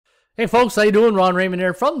Hey folks, how you doing? Ron Raymond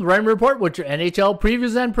here from the Raymond Report with your NHL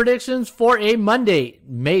previews and predictions for a Monday,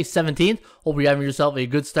 May 17th. Hope you're having yourself a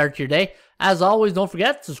good start to your day. As always, don't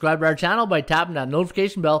forget to subscribe to our channel by tapping that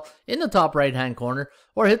notification bell in the top right hand corner,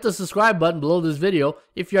 or hit the subscribe button below this video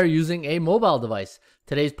if you are using a mobile device.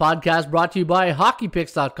 Today's podcast brought to you by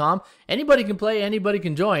HockeyPicks.com. Anybody can play, anybody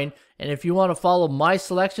can join. And if you want to follow my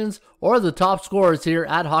selections or the top scorers here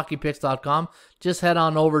at HockeyPicks.com, just head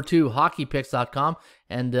on over to HockeyPicks.com.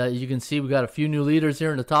 And you can see we got a few new leaders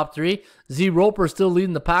here in the top three. Z Roper still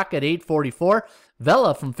leading the pack at 844.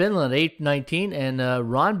 Vela from Finland, 819.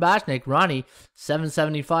 And Ron Bashnik, Ronnie,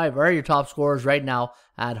 775 are your top scorers right now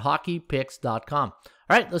at HockeyPicks.com.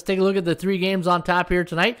 All right, let's take a look at the three games on tap here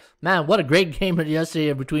tonight. Man, what a great game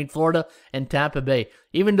yesterday between Florida and Tampa Bay.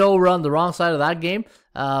 Even though we're on the wrong side of that game,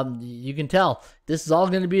 you can tell this is all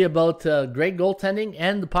going to be about great goaltending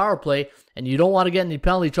and the power play, and you don't want to get any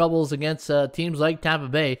penalty troubles against teams like Tampa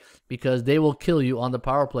Bay because they will kill you on the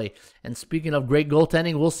power play. And speaking of great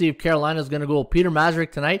goaltending, we'll see if Carolina is going to go Peter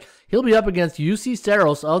Mazurek tonight. He'll be up against UC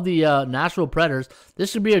Saros of the Nashville Predators.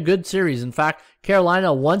 This should be a good series. In fact,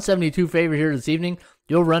 Carolina 172 favorite here this evening.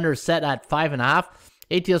 The over-under is set at 5.5.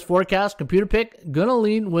 ATS forecast, computer pick, gonna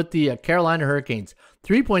lean with the Carolina Hurricanes.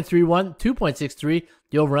 3.31, 2.63.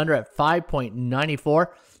 The over-under at 5.94.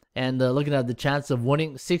 And looking at the chance of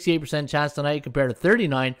winning, 68% chance tonight compared to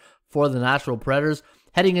 39 for the Nashville Predators.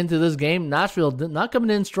 Heading into this game, Nashville not coming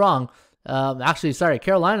in strong.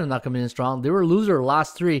 Carolina not coming in strong. They were loser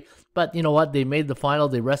last three, but you know what? They made the final.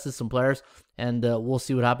 They rested some players, and we'll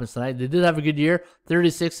see what happens tonight. They did have a good year,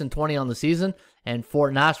 36-20 on the season, and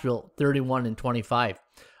for Nashville, 31-25. All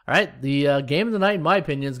right, the game of the night, in my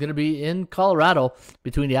opinion, is going to be in Colorado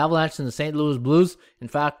between the Avalanche and the St. Louis Blues. In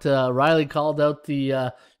fact, Riley called out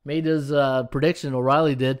made his prediction.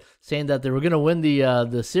 O'Reilly did, saying that they were going to win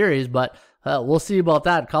the series, but we'll see about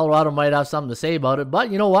that. Colorado might have something to say about it, but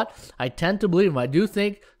you know what? I tend to believe him. I do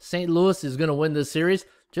think St. Louis is going to win this series,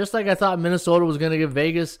 just like I thought Minnesota was going to give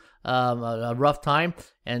Vegas a rough time,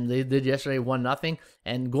 and they did yesterday, 1-0.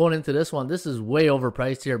 And going into this one, this is way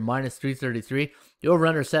overpriced here, minus 333. The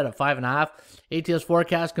over-under set at 5.5. ATS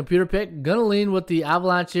forecast, computer pick, gonna lean with the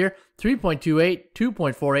Avalanche here, 3.28,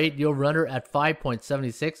 2.48. The over-under at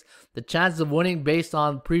 5.76. The chances of winning based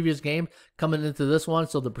on previous game coming into this one,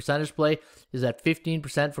 so the percentage play is at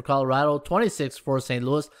 15% for Colorado, 26 for St.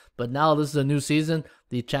 Louis. But now this is a new season.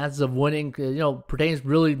 The chances of winning, pertains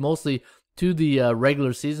really mostly to the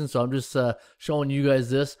regular season. So I'm just showing you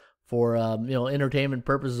guys this for entertainment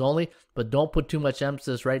purposes only, but don't put too much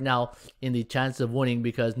emphasis right now in the chance of winning,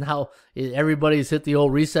 because now everybody's hit the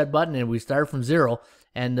old reset button and we start from zero.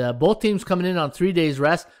 And both teams coming in on 3 days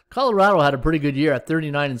rest. Colorado had a pretty good year at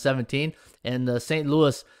 39-17, and St.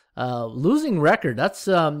 Louis losing record. That's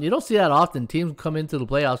you don't see that often. Teams come into the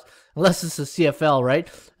playoffs unless it's the CFL, right?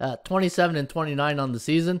 27-29 on the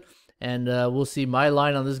season, and we'll see. My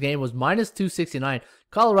line on this game was minus 269.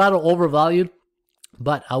 Colorado overvalued.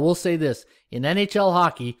 But I will say this, in NHL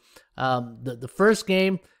hockey, the first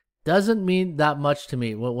game doesn't mean that much to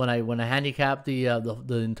me when I handicap the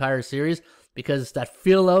entire series, because it's that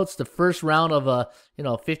feel out. It's the first round of a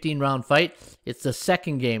 15-round fight. It's the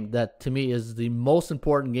second game that to me is the most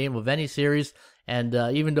important game of any series. And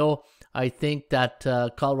even though I think that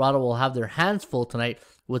Colorado will have their hands full tonight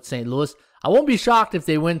with St. Louis, I won't be shocked if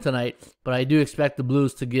they win tonight, but I do expect the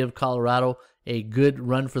Blues to give Colorado a good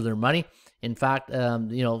run for their money. In fact,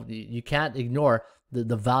 you can't ignore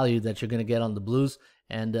the value that you're going to get on the Blues,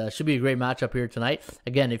 and should be a great matchup here tonight.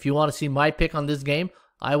 Again, if you want to see my pick on this game,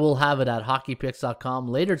 I will have it at HockeyPicks.com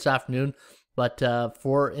later this afternoon. But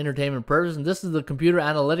for entertainment purposes, and this is the computer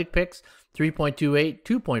analytic picks, 3.28,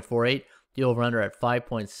 2.48, the over-under at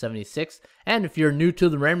 5.76. And if you're new to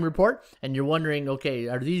the Raymond Report and you're wondering, okay,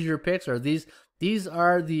 are these your picks? Or these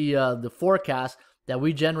are the forecasts that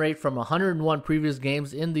we generate from 101 previous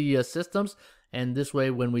games in the systems, and this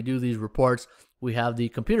way when we do these reports, we have the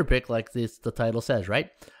computer pick like the title says, right?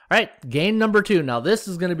 All right, game number 2. Now this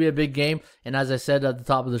is going to be a big game, and as I said at the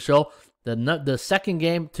top of the show, the second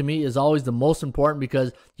game to me is always the most important,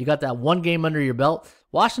 because you got that one game under your belt.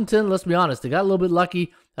 Washington, let's be honest, they got a little bit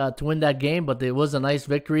lucky to win that game, but it was a nice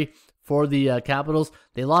victory for the Capitals.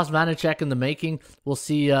 They lost Vanacek in the making. We'll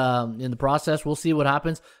see in the process. We'll see what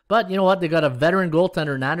happens. But you know what? They got a veteran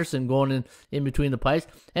goaltender in Anderson going in between the pipes.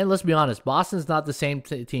 And let's be honest, Boston's not the same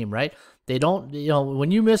team, right? They don't, when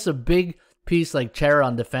you miss a big piece like Chara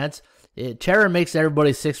on defense, Chara makes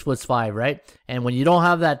everybody 6'5", right? And when you don't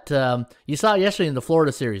have that, you saw it yesterday in the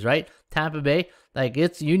Florida series, right? Tampa Bay,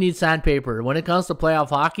 you need sandpaper. When it comes to playoff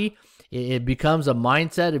hockey, it becomes a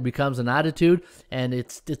mindset, it becomes an attitude, and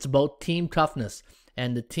it's about team toughness.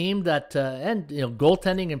 And the team that and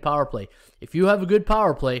goaltending and power play. If you have a good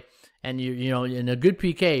power play and you know in a good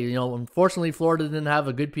PK, unfortunately Florida didn't have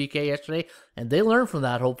a good PK yesterday, and they learn from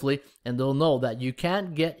that hopefully, and they'll know that you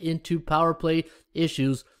can't get into power play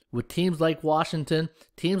issues with teams like Washington,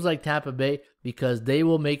 teams like Tampa Bay, because they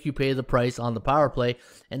will make you pay the price on the power play.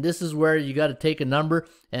 And this is where you got to take a number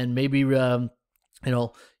and maybe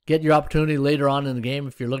get your opportunity later on in the game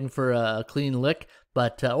if you're looking for a clean lick.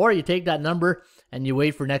 But or you take that number and you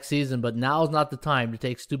wait for next season. But now is not the time to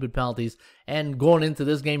take stupid penalties. And going into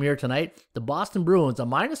this game here tonight, the Boston Bruins, a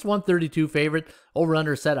minus 132 favorite,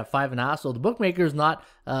 over/under set at 5.5. So the bookmaker's not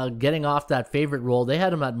getting off that favorite roll. They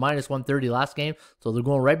had them at minus 130 last game, so they're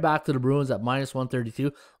going right back to the Bruins at minus 132.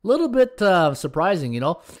 A little bit surprising,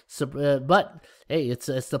 but hey, it's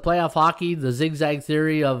the playoff hockey, the zigzag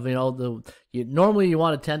theory of normally you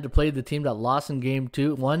want to tend to play the team that lost in game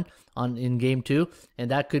 1 in game 2,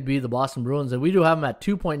 and that could be the Boston Bruins. And we do have them at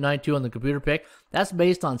 2.92 on the computer pick. That's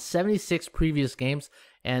based on 76 previous games,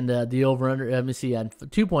 and the over/under, let me see, at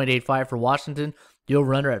 2.85 for Washington. The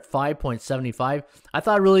over/under at 5.75. I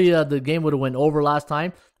thought really the game would have went over last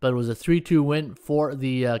time, but it was a 3-2 win for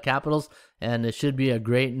the Capitals, and it should be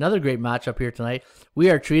another great matchup here tonight. We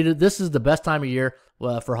are treated. This is the best time of year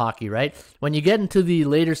for hockey, right? When you get into the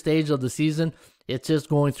later stage of the season, it's just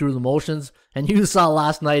going through the motions, and you saw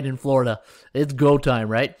last night in Florida, it's go time,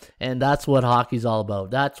 right? And that's what hockey's all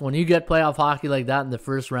about. That's when you get playoff hockey like that in the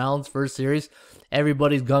first rounds, first series,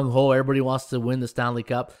 everybody's gung-ho, everybody wants to win the Stanley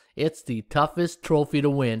Cup. It's the toughest trophy to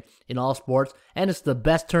win in all sports, and it's the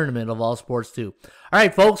best tournament of all sports too. All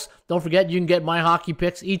right, folks, don't forget you can get my hockey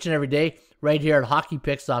picks each and every day right here at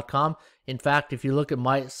hockeypicks.com. In fact, if you look at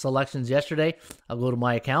my selections yesterday, I'll go to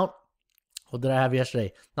my account. What did I have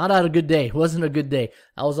yesterday? Not had a good day. It wasn't a good day.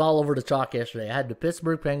 I was all over the chalk yesterday. I had the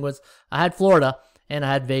Pittsburgh Penguins, I had Florida, and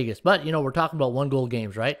I had Vegas. But, we're talking about 1-goal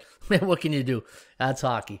games, right? What can you do? That's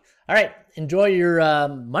hockey. All right, enjoy your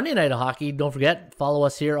Monday night of hockey. Don't forget, follow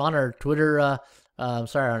us here on our Twitter, on our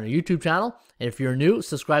YouTube channel. And if you're new,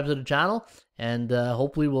 subscribe to the channel. And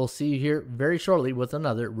hopefully we'll see you here very shortly with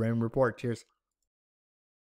another Raymond Report. Cheers.